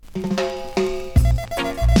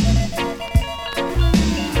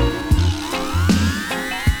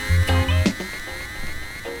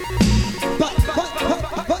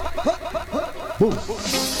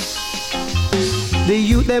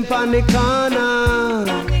them on the corner,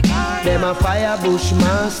 them a fire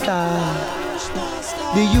bushmaster.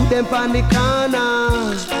 The youth them on the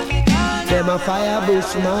corner, them a fire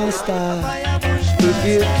bushmaster. If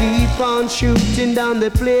you keep on shooting down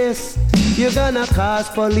the place, you're gonna cause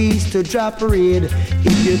police to drop raid.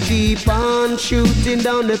 If you keep on shooting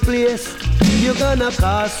down the place, you're gonna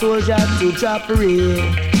cause soldiers to drop raid.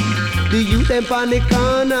 The youth them on the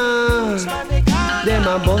corner, them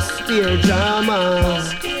a bust spear drama.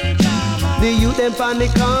 The youth them on the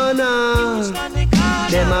corner,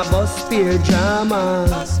 them a bust spear drama.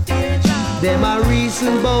 Them a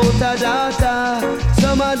reason about a daughter,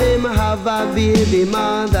 some of them have a baby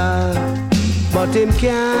mother, but him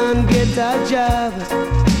can't get a job,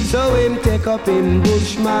 so him take up him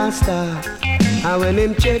bushmaster. And when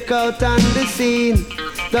him check out on the scene,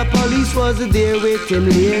 the police was there with him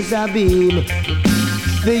laser beam.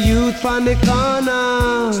 The youth on the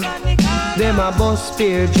corner, them a bust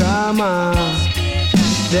spear drama.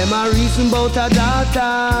 Them a reason about a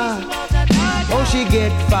daughter, oh she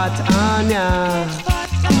get fat on ya.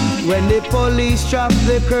 When the police drop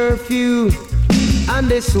the curfew and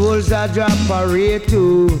the souls a drop a rate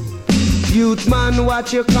too. Youth man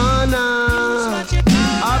watch your corner,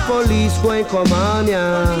 our police going come on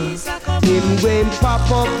ya. Him going pop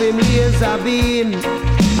up him laser beam,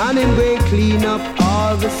 and him going clean up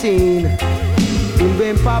all the scene. Him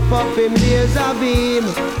going pop up him laser beam,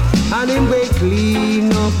 and him going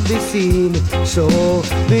clean up the scene. So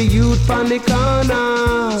the youth on the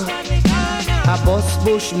corner, a bus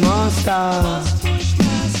bushmaster.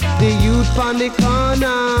 The youth on the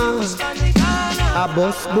corner, a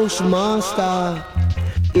bus bushmaster.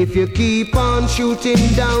 If you keep on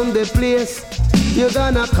shooting down the place, you're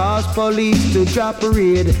gonna cause police to drop a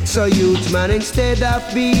raid. So youth man, instead of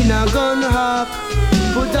being a gun hawk,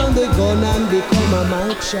 put down the gun and become a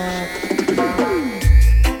mic shark.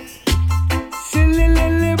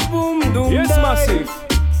 Yes, massive.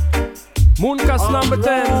 Mooncast number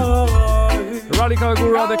 10. Radikal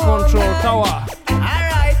Guru at the control tower.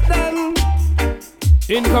 Alright then.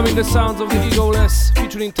 Incoming the sounds of the egoless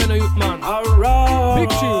featuring Tenor Youth Man. Alright. Big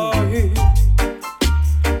tune.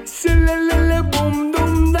 Silly boom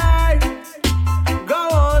doom die. Go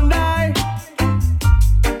on die.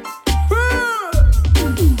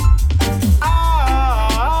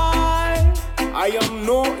 I am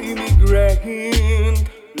no immigrant.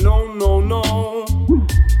 No.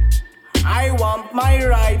 I want my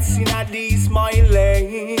rights in a this my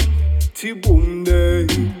lane. Tibunde.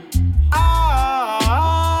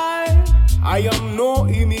 I am no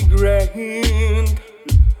immigrant.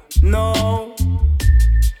 No.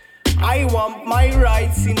 I want my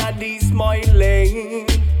rights in a this my lane.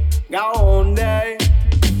 Go on there.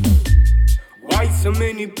 Why so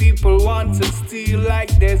many people want to steal like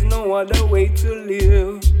there's no other way to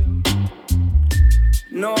live?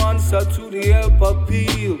 No answer to the help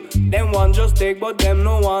appeal. Them want just take but them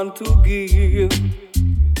no want to give.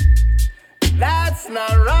 That's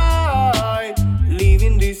not right.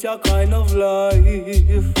 Living this your kind of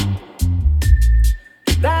life.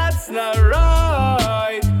 That's not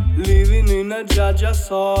right. Living in a Jaja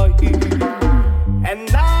soil.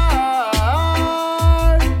 And I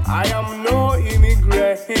am no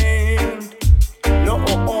immigrant. No.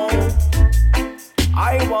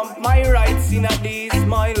 I want my rights in a this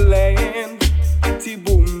my land.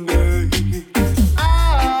 Tibunde.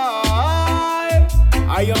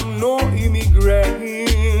 I am no immigrant.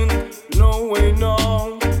 No way, no.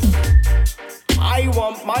 I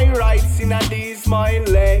want my rights in a this my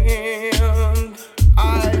land.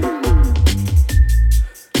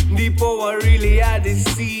 The power really had the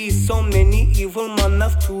sea. So many evil men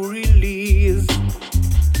have to release.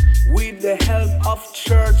 With the help of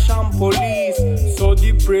church and police, so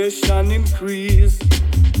depression increase.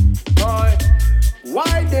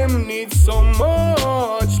 Why them need so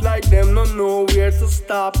much? Like them don't know where to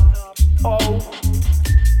stop. Oh,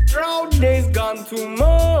 drought days gone too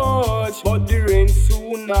much, but the rain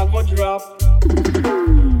soon not go drop.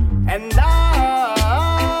 And I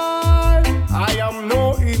am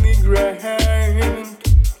no immigrant.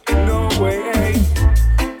 No way.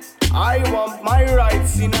 I want my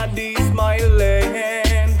rights in a this my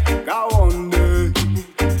land. Go on there.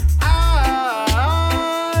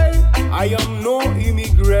 I am no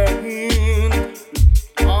immigrant.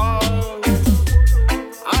 Oh,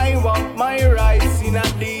 I want my rights in a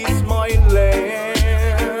this my land.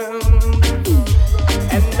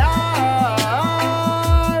 And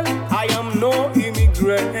I am no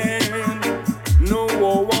immigrant. No.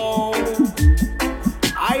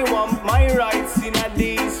 I want my rights in a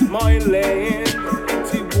this my land.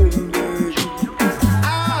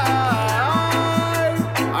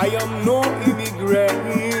 I am no immigrant.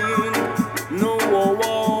 No, oh,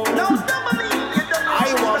 oh.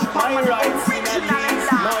 I want my rights in a this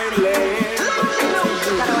my land.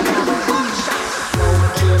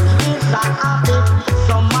 Smoking is a habit,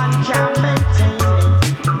 some man can't maintain it.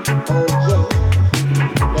 Oh yeah,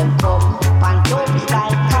 them come and jumps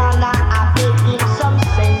like Ghana, I beg him some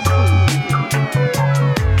sense.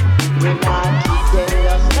 We not keep them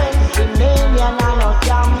no sense in million and no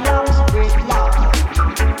damn long spread love.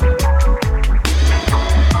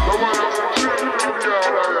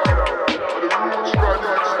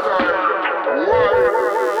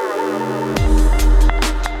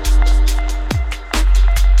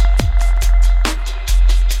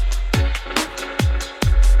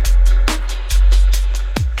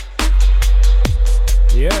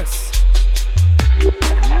 Yes.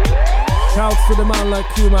 Shouts to the man like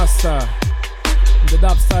Q-Master, the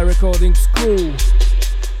Dubstyle Recordings crew.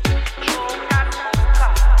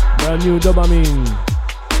 Brand new Dopamine,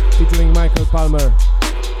 featuring Michael Palmer.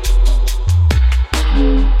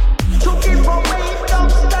 To give away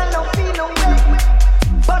dubstyle, no feel no way.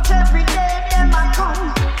 But every day them a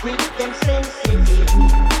come with them senses.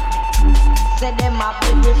 Say them a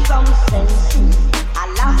play with some sense.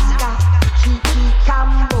 Alaska, Kiki,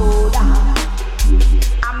 Cambodia.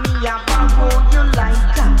 And me a borrow you like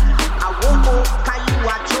that. I won't go 'cause you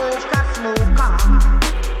a joker smoker.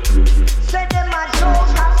 Say them a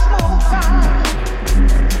joker smoker.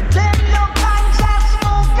 Them no ganja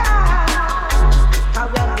smoker. 'Cause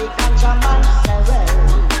when the ganja man say well,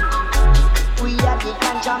 we are the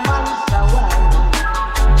ganja man say well.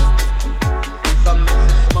 Some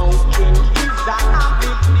smoking is a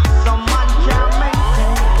habit, some man can't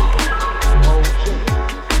maintain. Okay,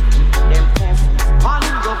 them come on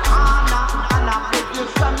your corner and I beg you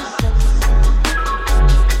some sense.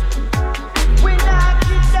 We not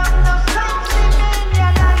give them no sense in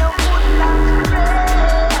Indian and no woodland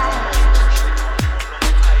prayer.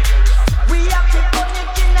 We have to burn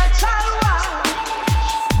it in a chalwa.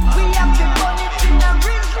 We have to burn it in a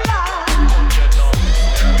rizla.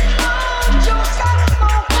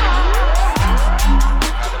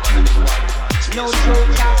 No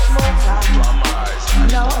joker smoker.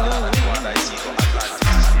 No.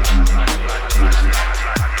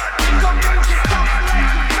 Some music come like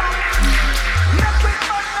it come. Make we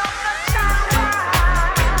burn up the chalwa.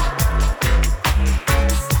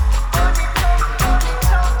 Burn it out, burn it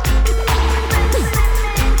out.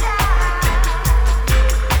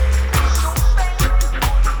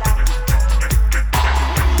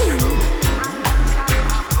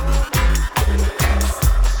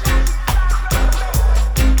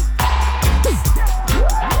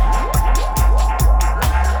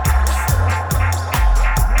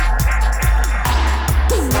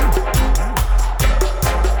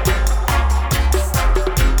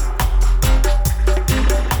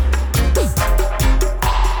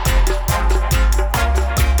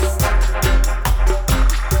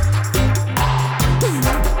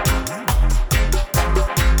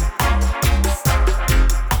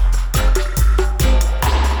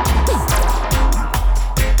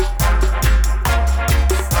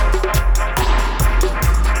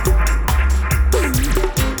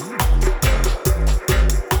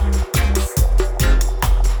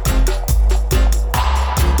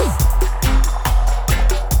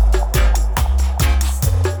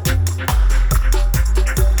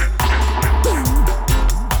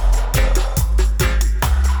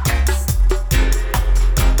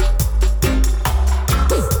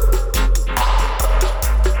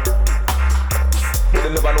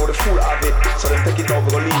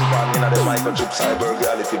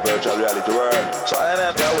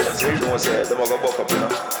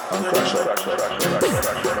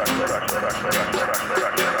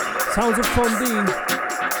 Sounds of Fondine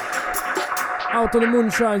out on the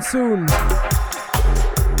Moonshine soon.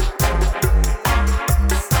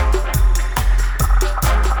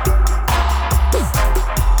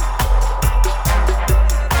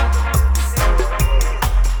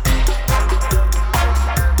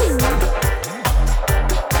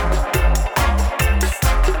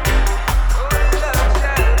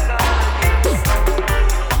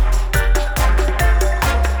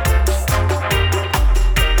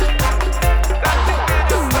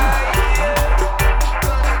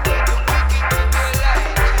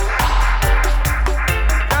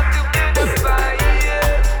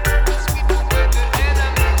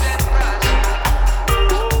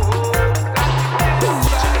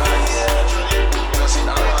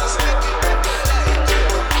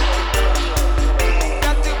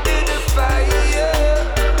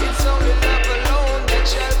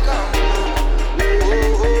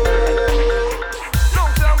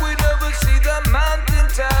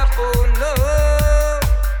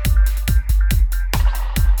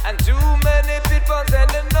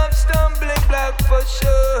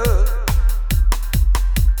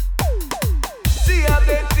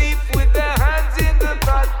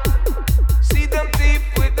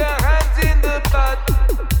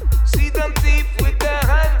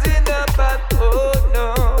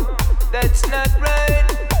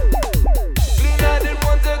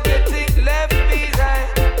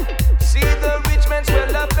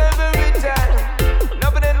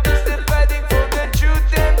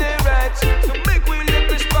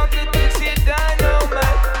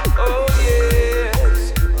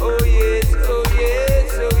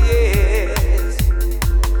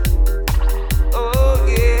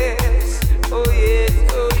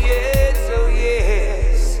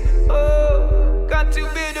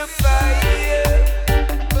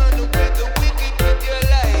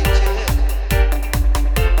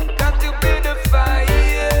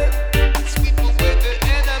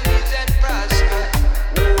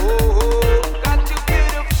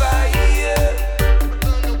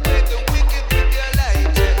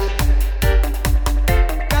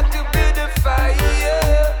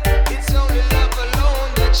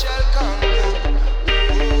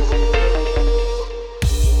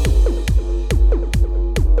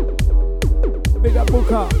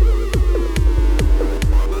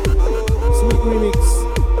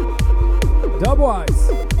 Dubwise.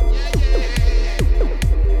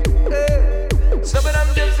 Some of them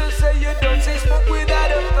just to say you don't say smoke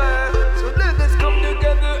without a fire. So let us come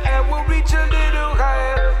together and we'll reach a little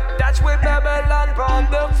higher. That's where Babylon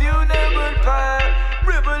found the funeral pyre.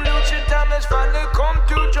 Revolution time has finally come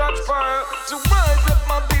to transfer. So rise up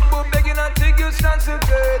my people, begging I take your stand so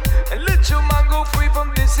good. And let your mind go free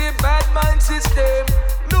from this here bad mind system.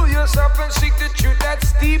 Know yourself and seek the truth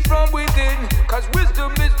that's deep from within. Cause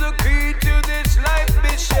wisdom is the key to this life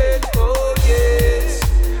mission. Oh yes,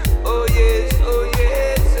 oh yes, oh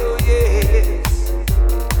yes, oh yes.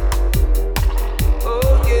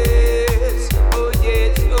 Oh yes, oh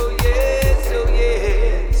yes, oh yes, oh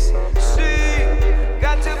yes. See,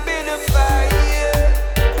 got to be the fire.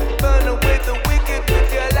 Burn away the wicked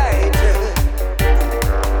with your light.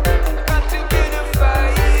 Got to be the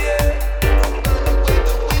fire. Burn away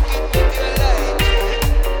the wicked with your light.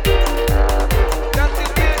 Got to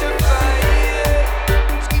be the fire.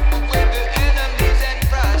 Keep away the enemies and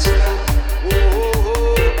prosper.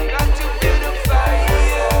 Whoa, got to be the fire.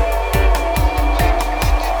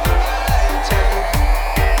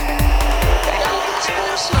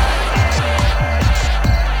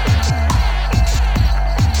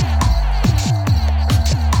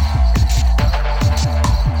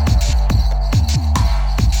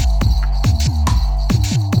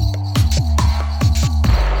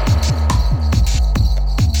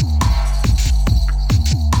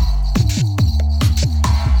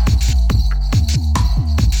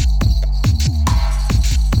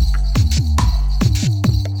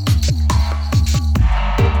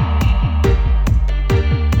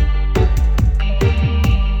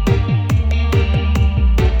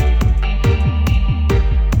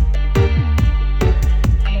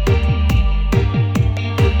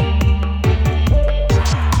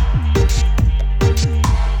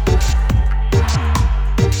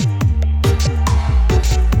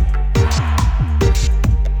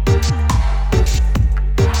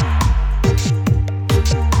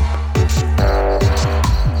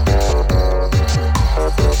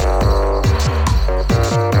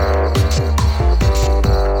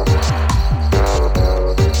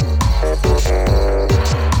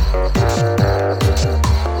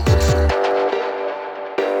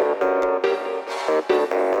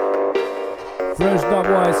 Fresh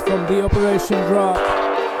Dubwise from the Operation Drop.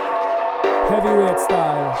 Heavyweight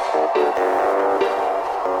style.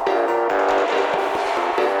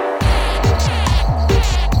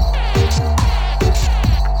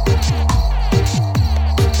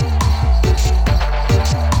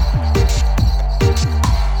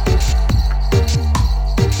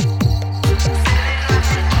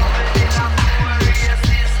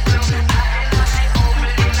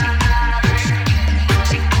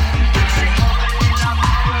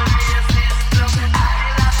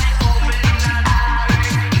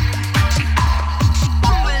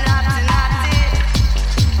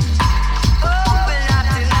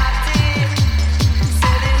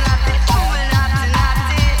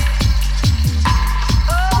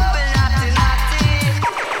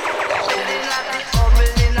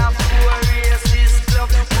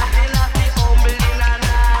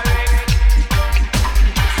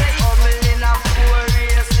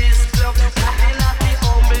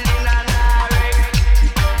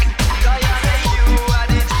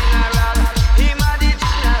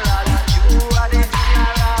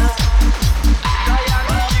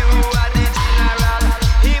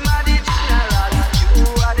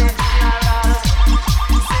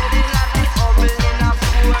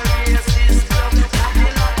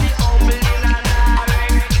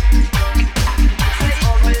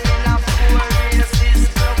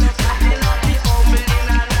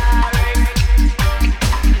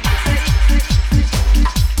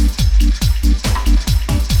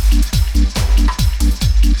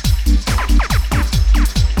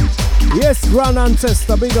 Grand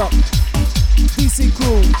Ancestor, big up. DC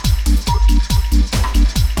Crew.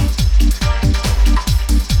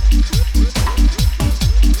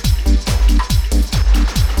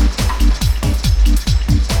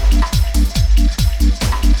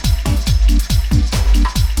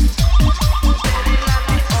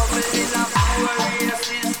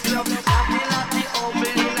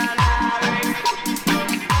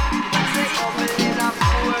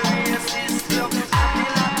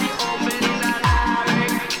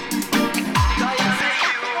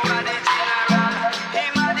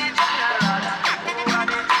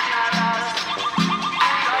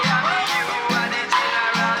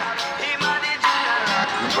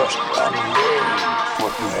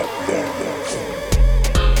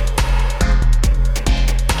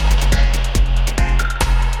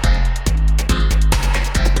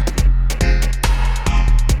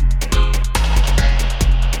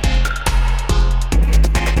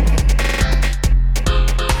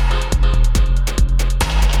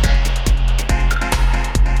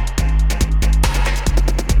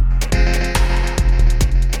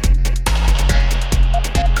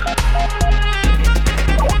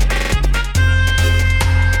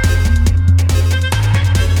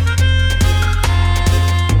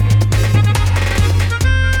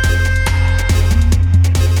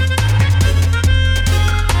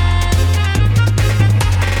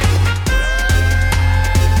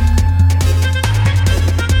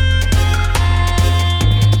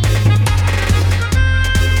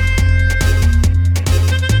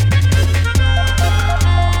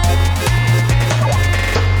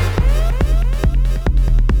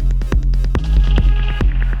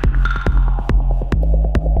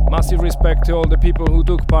 respect to all the people who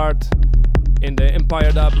took part in the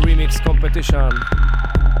Empire Dub remix competition.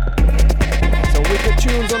 So wicked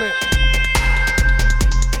tunes on it.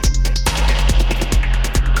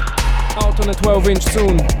 Out on a 12-inch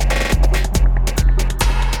soon.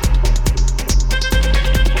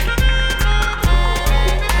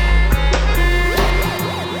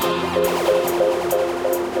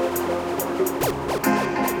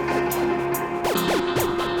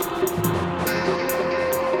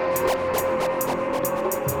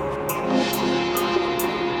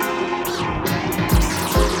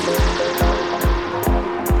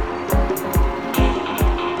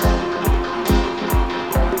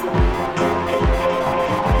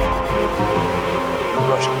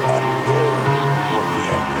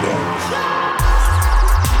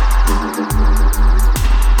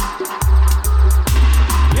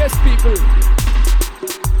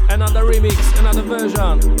 Another remix, another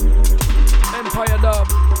version. Empire Dub.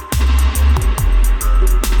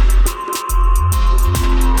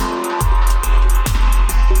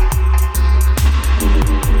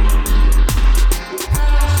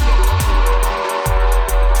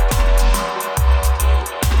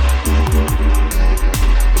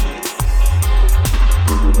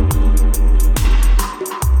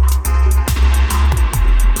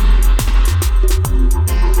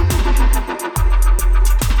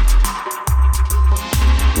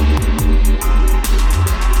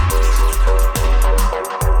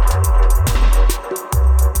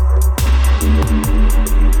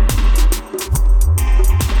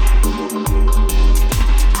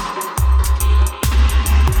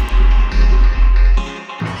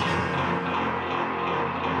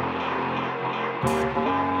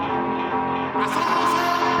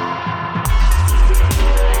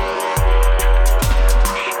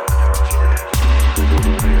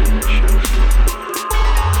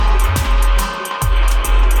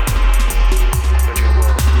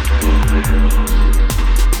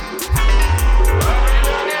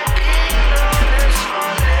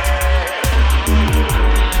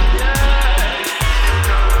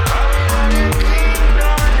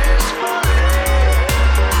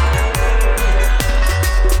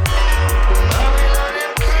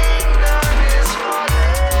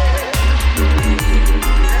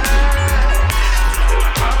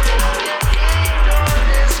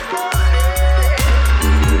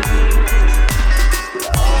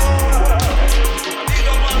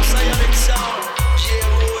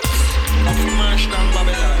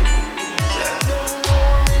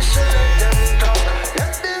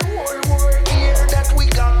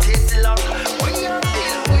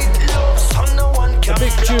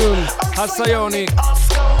 Psionic,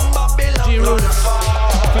 G-Roots,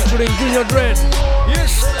 featuring Junior Dread.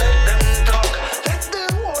 Yes. Them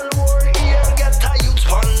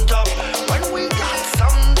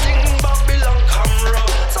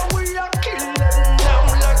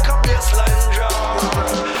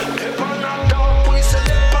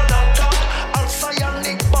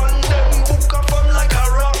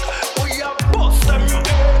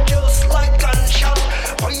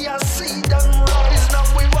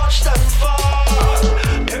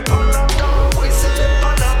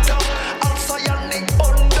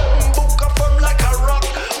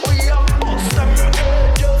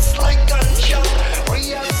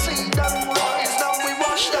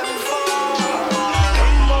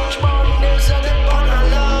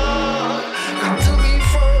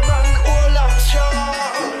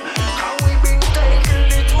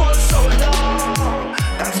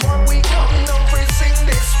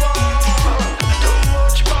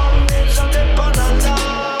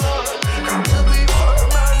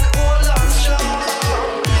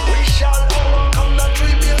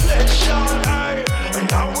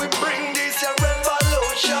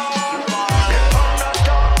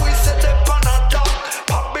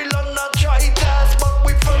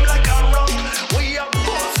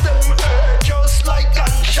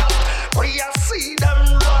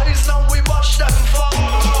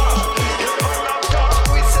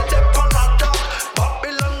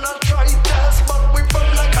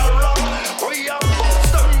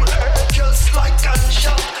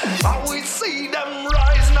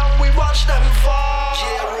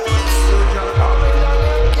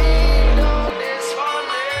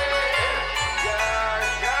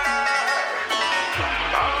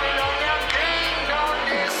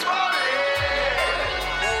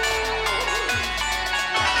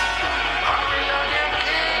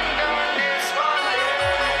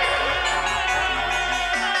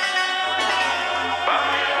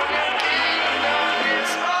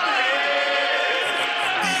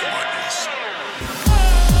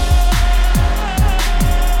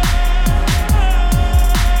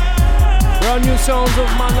Brand new sounds of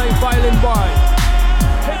man like Violent Boy.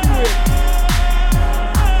 Heavyweight.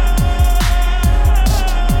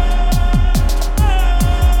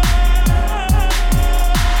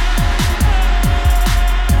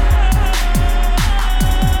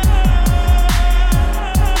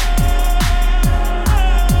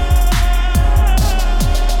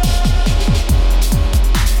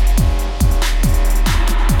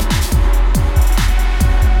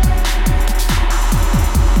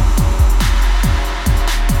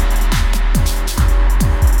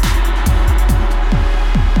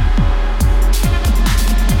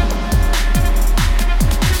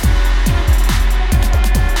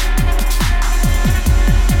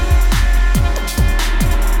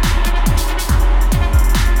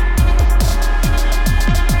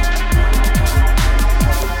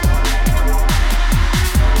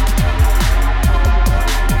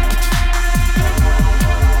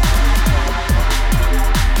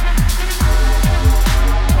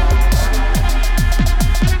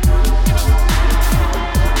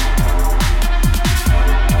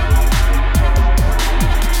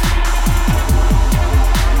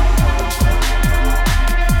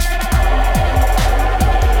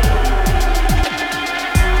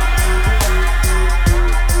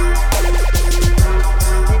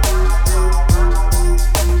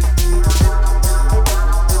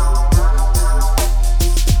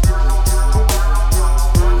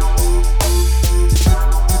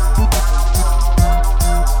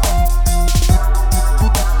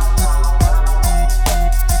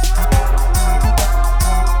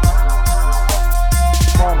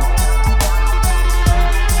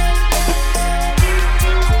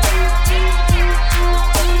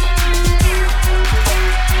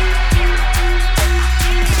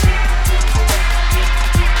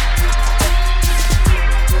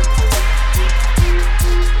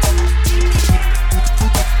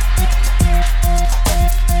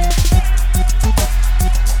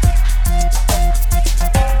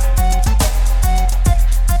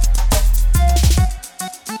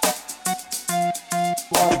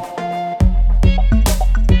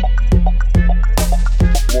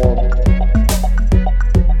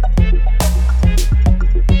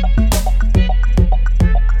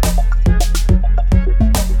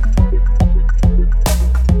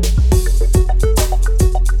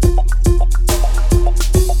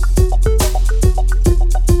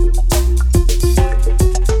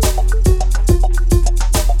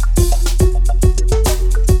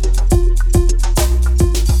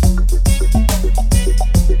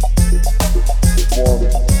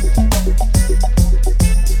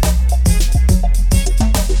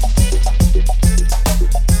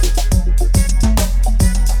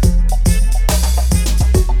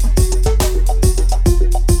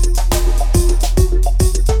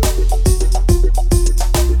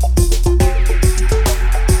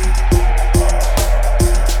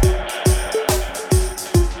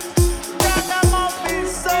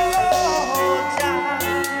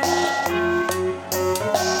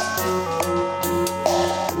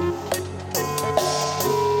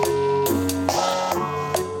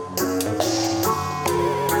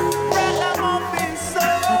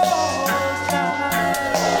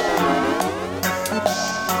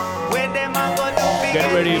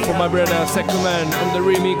 My brother Second Man on the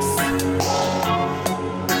remix.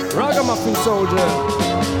 Ragamuffin Soldier.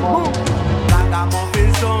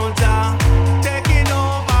 Ragamuffin Soldier, taking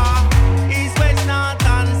over East, West, North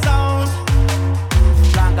and South.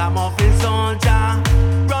 Ragamuffin Soldier,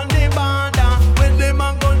 run the border. When them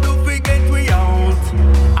are going to forget we out.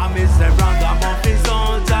 I miss the Ragamuffin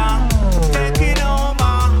Soldier, taking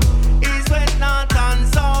over East, West, North and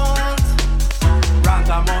South.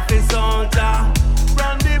 Ragamuffin Soldier.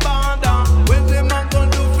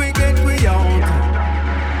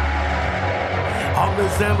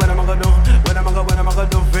 When am I gonna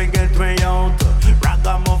do? Forget we out.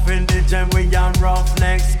 Ragamuffin the gem, we on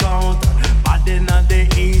roughneck scout. Bad inna the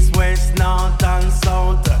east, west, north and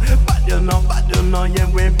south. Bad you know, yeah,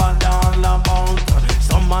 we bad all about.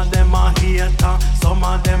 Some of them are hater, some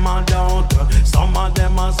of them are doubt. Some of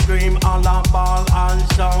them are scream all a ball and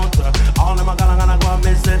shout. All them are gonna go and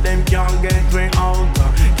miss it, them can't get we out.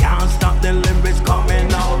 Can't stop the lyrics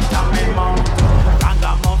coming out of me mouth.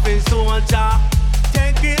 Ragamuffin Soldier,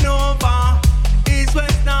 taking over East,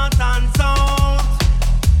 West, North and South.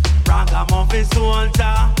 Ragamuffin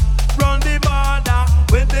Soldier, run the border.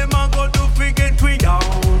 When them a go to forget we out.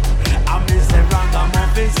 I miss the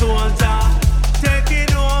Ragamuffin Soldier,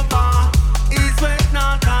 taking over East, West,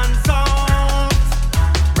 North and South.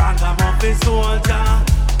 Ragamuffin Soldier,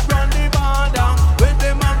 run the border. When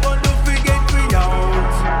them a go to forget we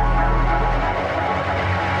out.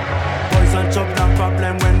 Boys and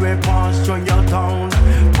we pass through your town.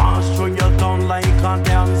 Pass through your town like a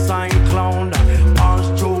damn cyclone.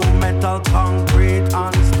 Pass through metal, concrete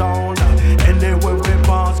and stone. Anywhere we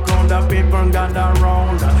pass, crowd the people gather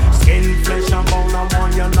round. Skin, flesh and bone, I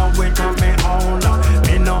want you know it on me own.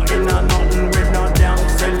 Me no in a nothing with no damn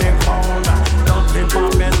silicone. Dirty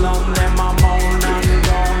Babylon, them a moan and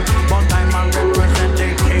down. But I'm a represent the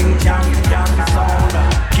king, champion sound.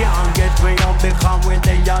 Can't get way up because we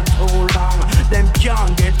they are too long. Them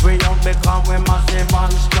can't get way up because we massive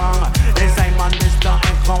and strong. This I'm on this the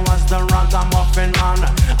echo as the ragamuffin man.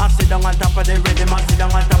 I sit down on top of the rhythm, I sit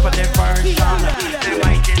down on top of the version. They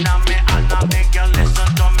waiting on me and I make you listen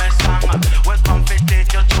to me song. We come to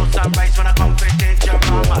teach you truth and rights when I come to teach you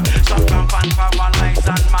wrong. So jump and paralyze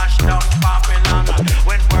and mash down Babylon.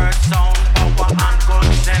 When words sound power and good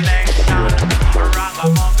selection.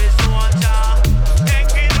 Ragamuffin soldier,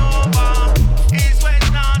 taking over. East, west,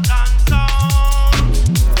 north and south.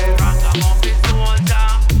 Ragamuffin soldier,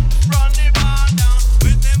 run the border.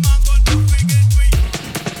 With them and go to forget we.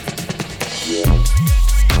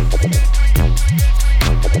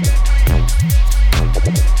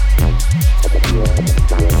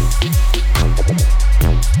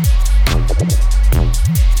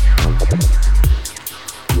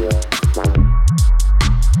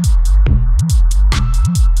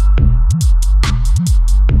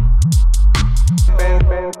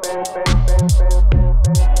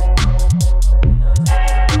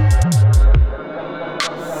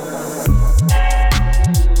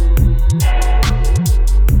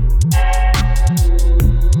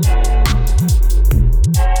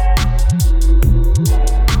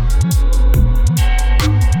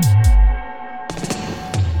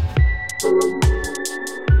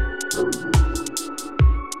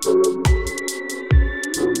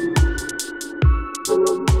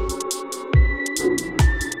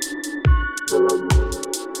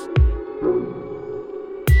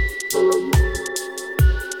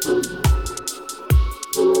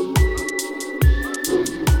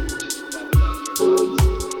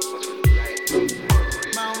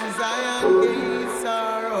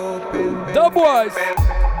 The boys.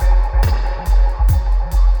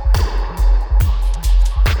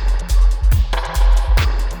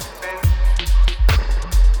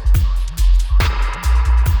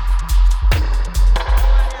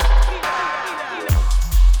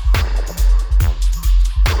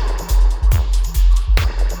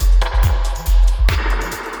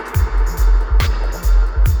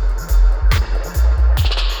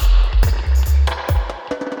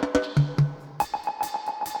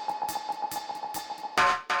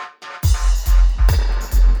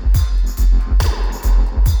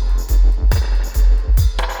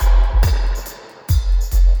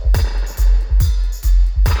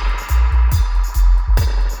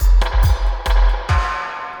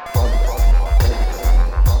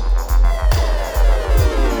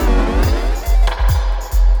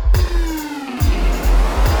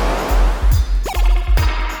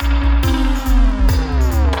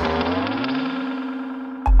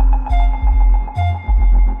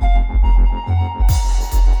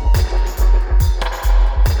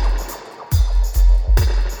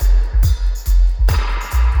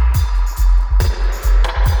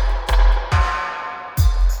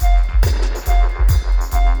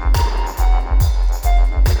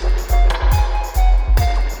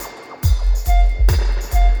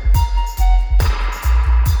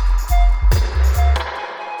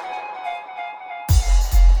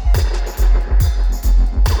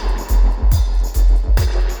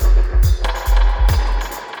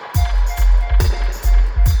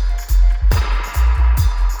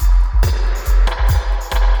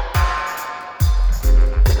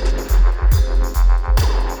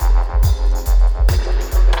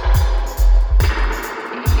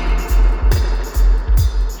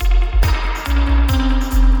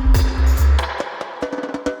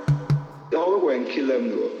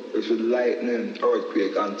 lightning,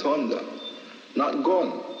 earthquake, and thunder. Not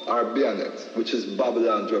gun or bayonet, which is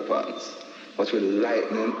Babylon weapons, but with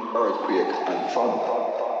lightning, earthquake, and thunder.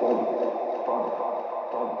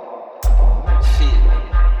 Feel,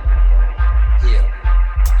 hear,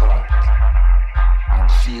 heart, and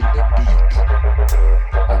feel the beat,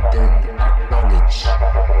 and then acknowledge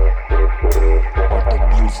what the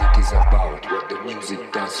music is about, what the music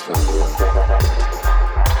does for you.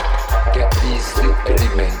 Get these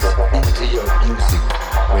elements into your music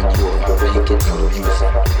when you're making your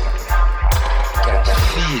music. Can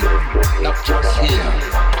feel, not just hear,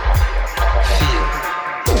 feel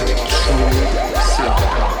the true sound.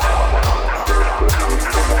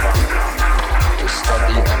 To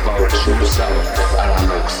study about true sound,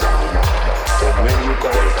 analog sound, to when you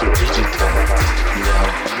go to digital, you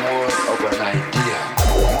have more of an idea.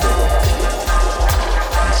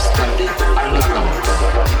 And study analog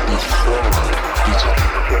before digital.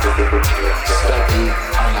 Study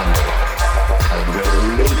analog. And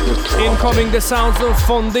relate the two. Incoming the sounds of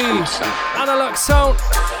Fondi. Analog sound.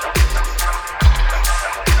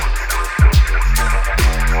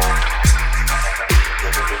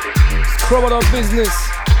 Scrub out business.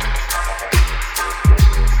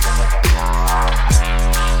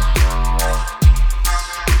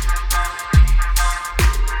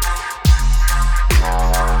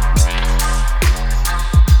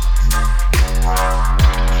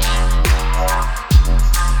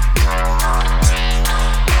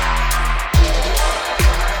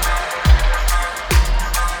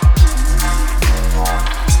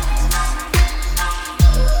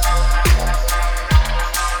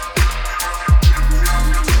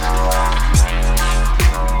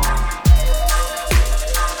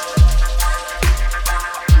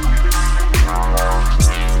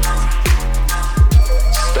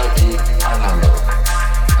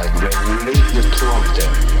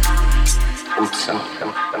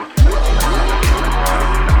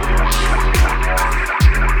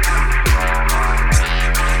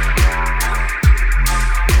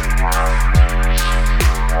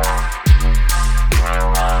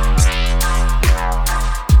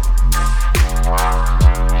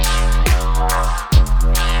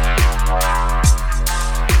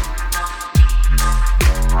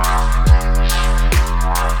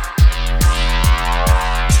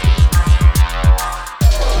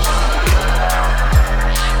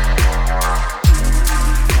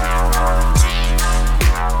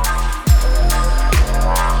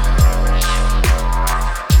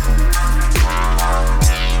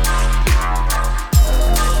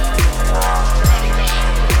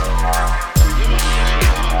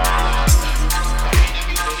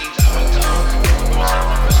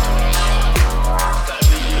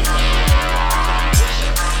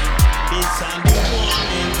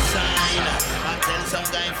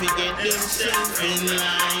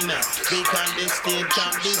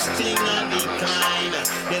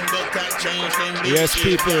 Yes,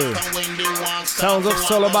 people. Sounds of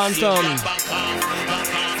Solo Banton.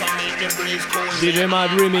 DJ Mad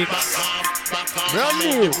Remix. Brand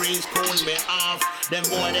new. Them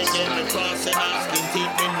boy they get me cross and asking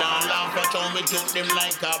teeth me now laugh. But how me took them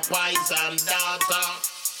like a poison data.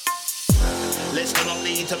 Let's turn up the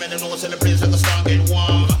heat. I'm in the nose and the place like a star get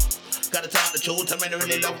warm. Gotta talk the truth, I mean, I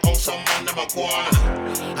really love how someone never corner.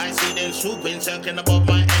 I see them swooping, circling above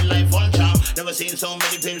my head like vulture. Never seen so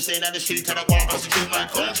many pimps saying that the street and I walk us through my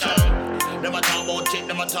culture. Them a talk about chick,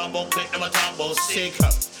 them a talk about click, them a talk about sick.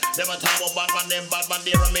 Them a talk about bad man,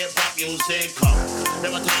 they make pop music.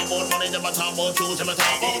 Them a talk about money, them a talk about tools, them a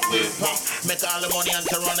talk about whip. Make all the money and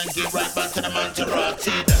to run and give right back to the man to rot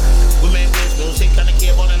it. We make this music and the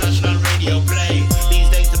cable on the national radio play.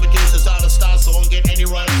 These days the producers are the stars, so won't get any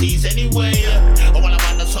royalties anyway. Oh, while I'm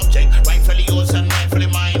on the subject, rightfully yours and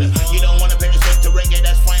rightfully mine. You don't want to pay respect to reggae,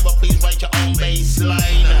 that's fine, but please write your own bass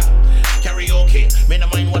line. Karaoke, men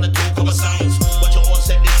of mine want to do cover songs, but you all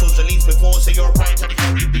said this was released before, so you're right to the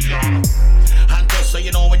Caribbean. And just so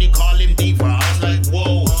you know, when you call him deeper, I was like,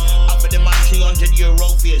 whoa. Up at the man,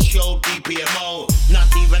 €300 for your show, DPMO. Not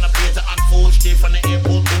even a plate of hot food, straight from the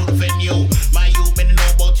airport to the venue. My youth, men know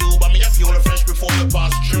about you, but me have fuel fresh before we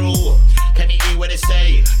pass through. Can you hear what they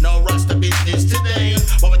say? No Rasta business today.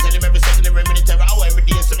 But we tell him every second, every minute, every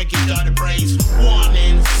day, so we give God the praise.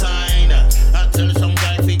 Warning sign. I tell some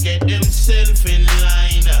guy to get themself in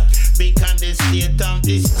line. Because the state of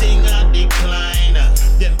this thing a decline.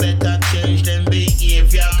 Them better change them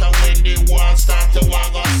behavior. Cause when the war start to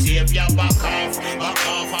walk on savior, back off,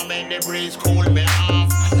 I make the breeze cool me off.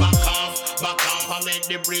 Back off, I make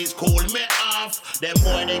the breeze cool me off. Them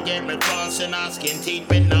boy they get me crossing, asking teeth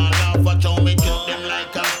me now laugh. Watch how me took them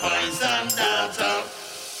like a poison data.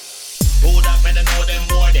 Who that man know them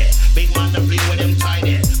more there? Big man to play with them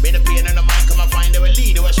tidy. Made the pain in the mind, come and find them a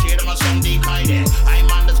lead. They were straight them a some deep hide there. I'm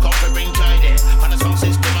on this come to bring joy there. On the sound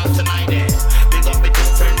system and tonight there. Big up me two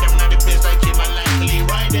friend, them now the place like him and like Lee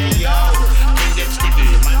right there, yo. King get sticky,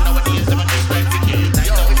 man nowadays them a just like Vicky.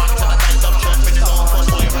 Tight up man to the tight up shirt, when they know first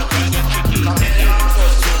boy rap will get tricky.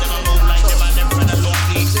 So them a move like them and them friend a long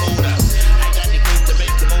deep soda. I got the clue to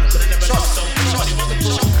make the move, could have never done so. Nobody want to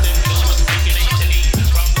push up them, cause I was thinking in Italy.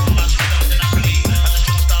 From Roma straight out to Napoli. And the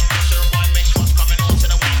true star pusher boy make what's coming on to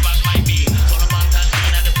the one back might be. Told about that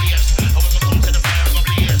man at the place. I was gonna come to the fire.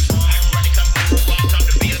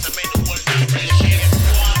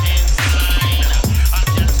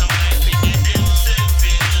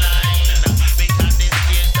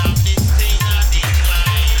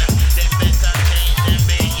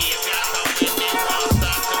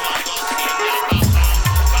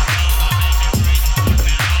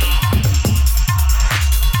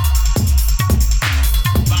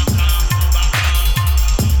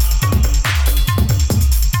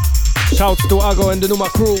 Shouts to Ago and the Numa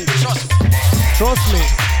crew. Trust me.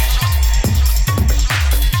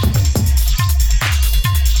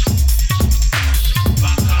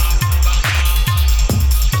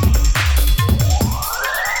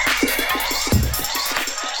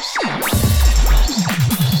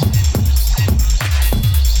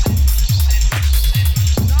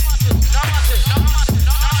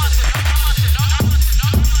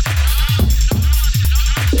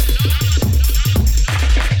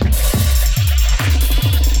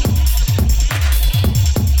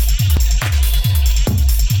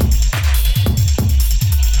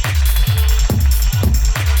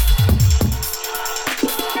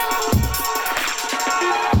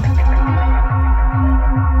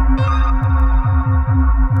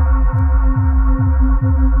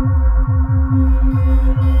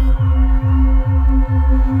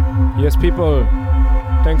 People,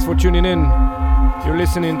 thanks for tuning in. You're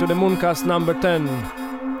listening to the Mooncast number 10.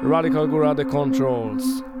 Radikal Gura the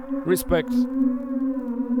controls. Respect.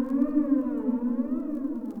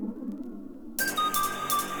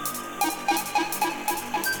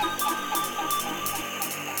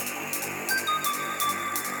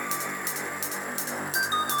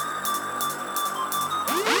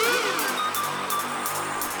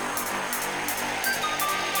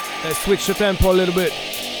 Let's switch the tempo a little bit.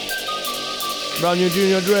 Brand new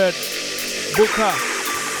Junior Dread, Booker,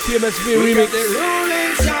 TMSV remix. The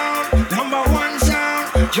rolling sound, number one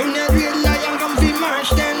sound. Junior Dread Lion come fi march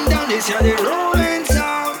them down. This is the rolling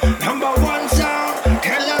sound, number one sound.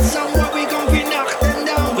 Tell us some what we come fi knock them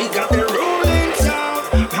down. We got the rolling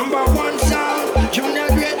sound, number one sound. Junior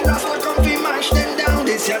Dread Rasta come fi march them down.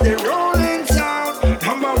 This is the rolling sound,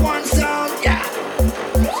 number one sound. Yeah.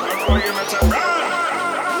 So you better run.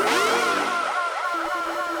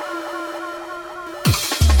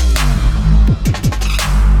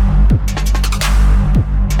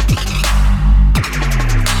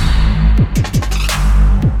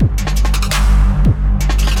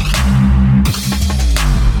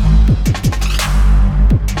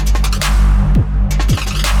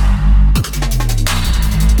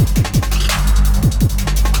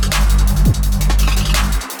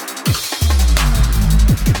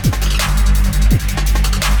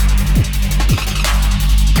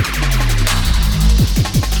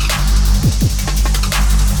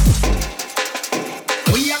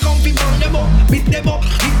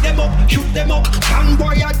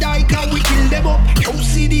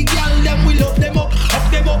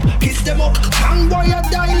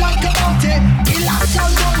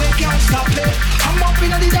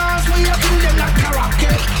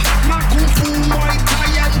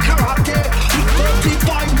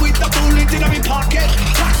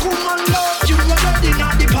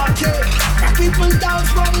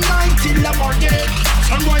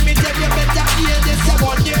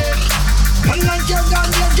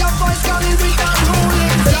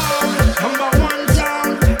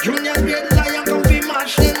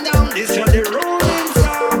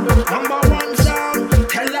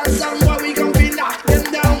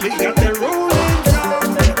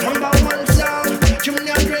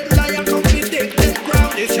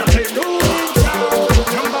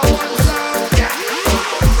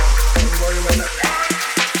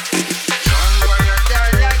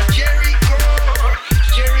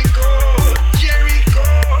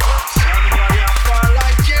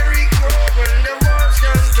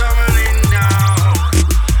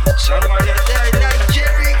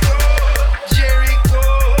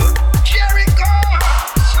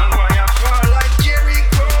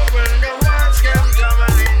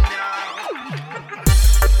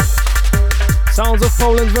 Sounds of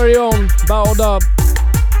Poland's very own Bao Dub,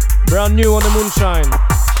 brand new on the Moonshine,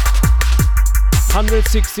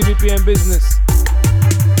 160 BPM business.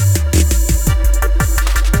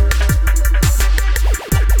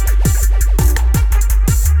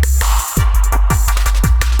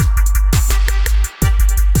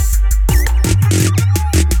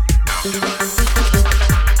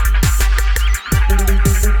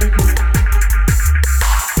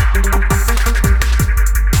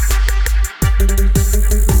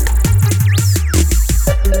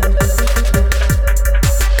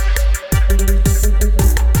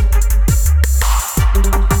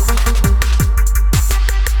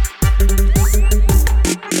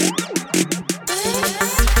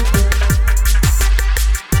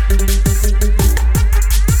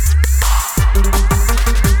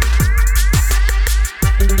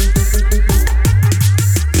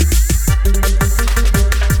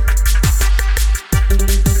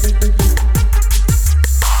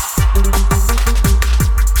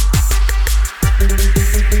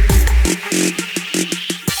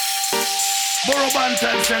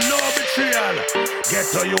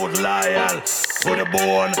 for the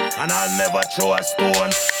bone, and I'll never throw a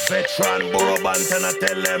stone. Veteran Burrobant and I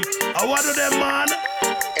tell them, I want to them, man.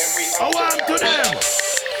 I want to them.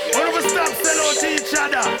 When we stop sell out to each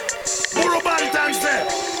other, Burrobant and say,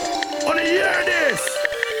 wanna hear this,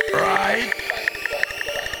 right?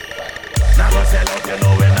 Now go sell out, you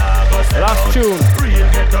know we nah go sell out. Last tune. Real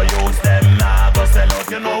get to use them, nah go sell out,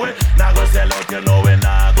 you know it. Nah go sell out, you know we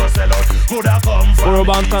nah go sell out. Coulda come from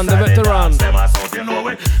Burrobant and the veteran. Them a sort, you know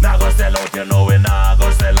it. Nah go sell out, you know we nah go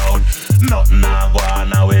sell out. Nothing nah go on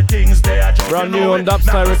now with things they are joke. Brand new on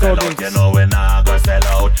Dubstyle Recordings. You know we nah go sell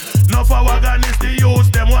out. Enough of wagonists the use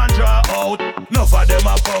them one draw out. Enough of them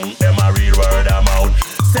a punk, them a real word of mouth.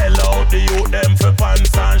 Sell out the youth them for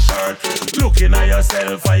pants and shirt. Looking at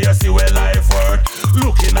yourself and you see where life worth.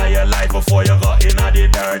 Looking at your life before you got in the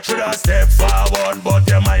dirt. Should have step forward but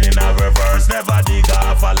your mind in a reverse. Never dig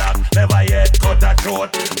off a lock, never yet cut a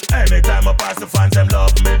throat. Anytime I pass the fans them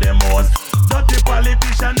love me the most. Dirty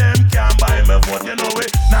politician them can't buy me vote. You know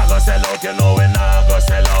it, nah go sell out, you know it, nah go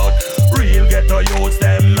sell out. Real ghetto youths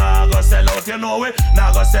them nah go sell out, you know it,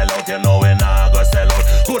 nah go sell out, you know it, nah go sell out.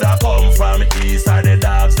 Coulda come from east or the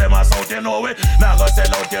dogs them a south, you know it, nah go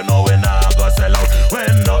sell out, you know it, nah go sell out.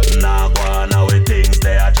 When nothing nah go on now with things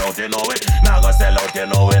they a drought, you know it, nah go sell out, you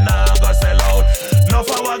know it, nah go sell out.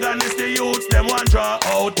 Enough of wagonist the youths them one draw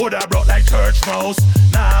out. Coulda brought like church mouse,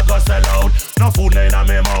 nah go sell out. No food in a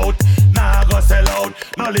me mouth, nah go sell out.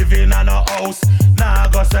 No living in a house, nah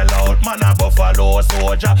go sell out. Man a buffalo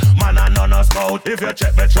soldier, man a none a scout. If you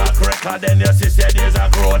check me track record, then you see days a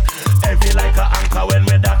growth. Heavy like a anchor when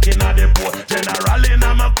me dock in a the boat. General in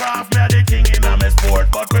a my craft, me a the king in a me sport.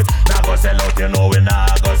 But we nah go sell out, you know we nah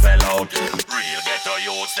go sell out. Real ghetto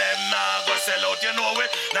youths them nah go sell out, you know we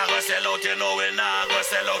nah go sell out, you know we nah go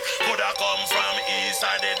sell out. Coulda come from east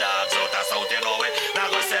or the dogs out of south, you know we nah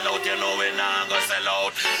go sell out, you know we nah go sell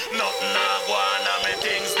out. Nothing nah go on and me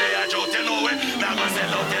things they a joke, you know we nah go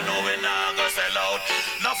sell out, you know we nah go sell out.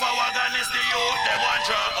 Enough of wagonist the youth them want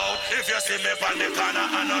draw out. If you see me on the corner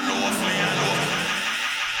and no loaf me alone.